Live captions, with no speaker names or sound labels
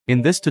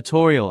In this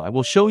tutorial I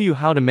will show you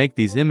how to make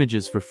these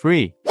images for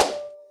free.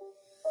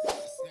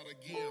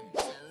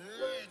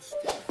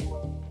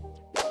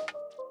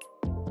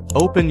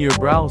 Open your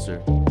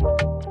browser.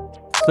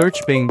 Search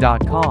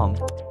bing.com.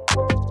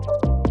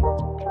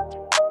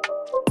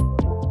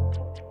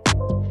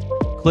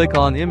 Click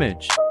on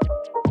image.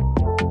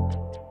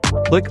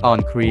 Click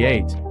on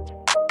create.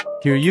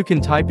 Here you can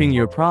type in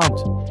your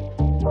prompt.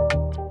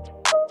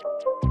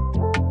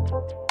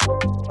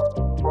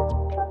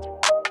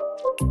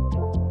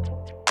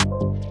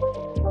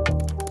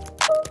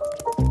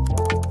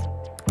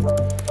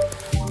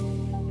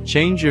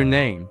 Change your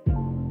name.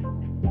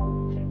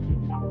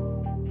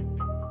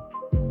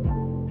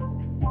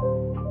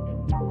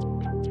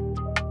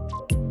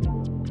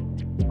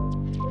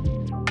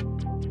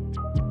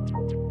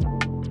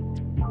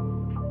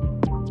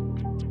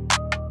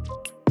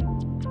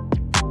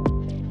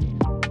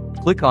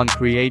 Click on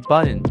Create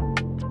button.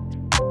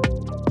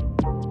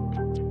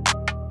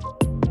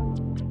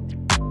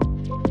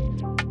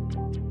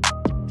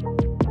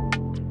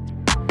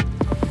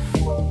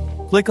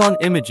 Click on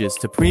Images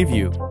to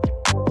preview.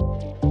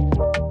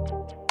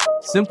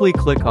 Simply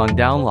click on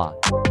Download.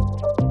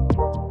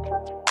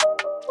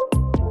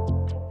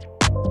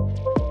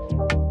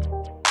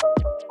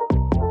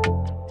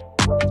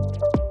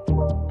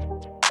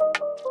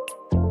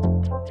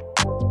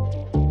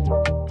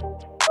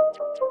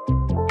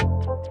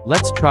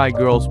 Let's try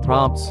girls'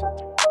 prompts.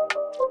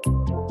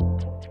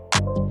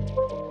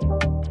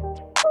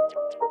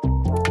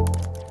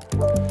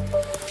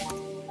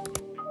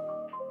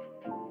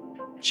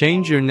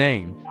 Change your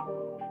name.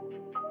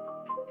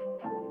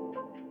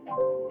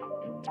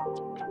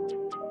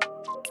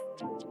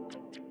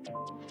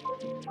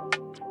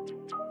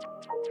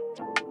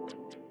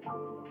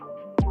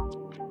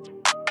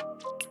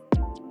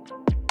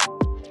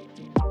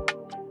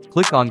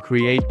 Click on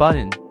Create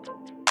button.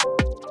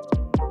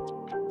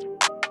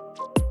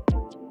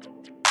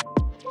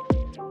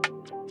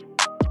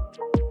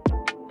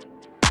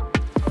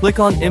 Click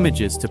on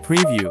Images to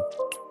preview.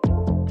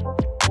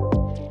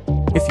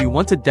 If you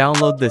want to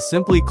download this,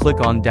 simply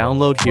click on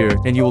Download here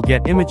and you will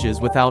get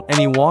images without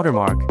any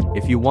watermark.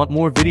 If you want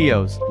more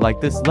videos like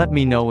this, let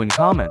me know in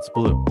comments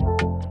below.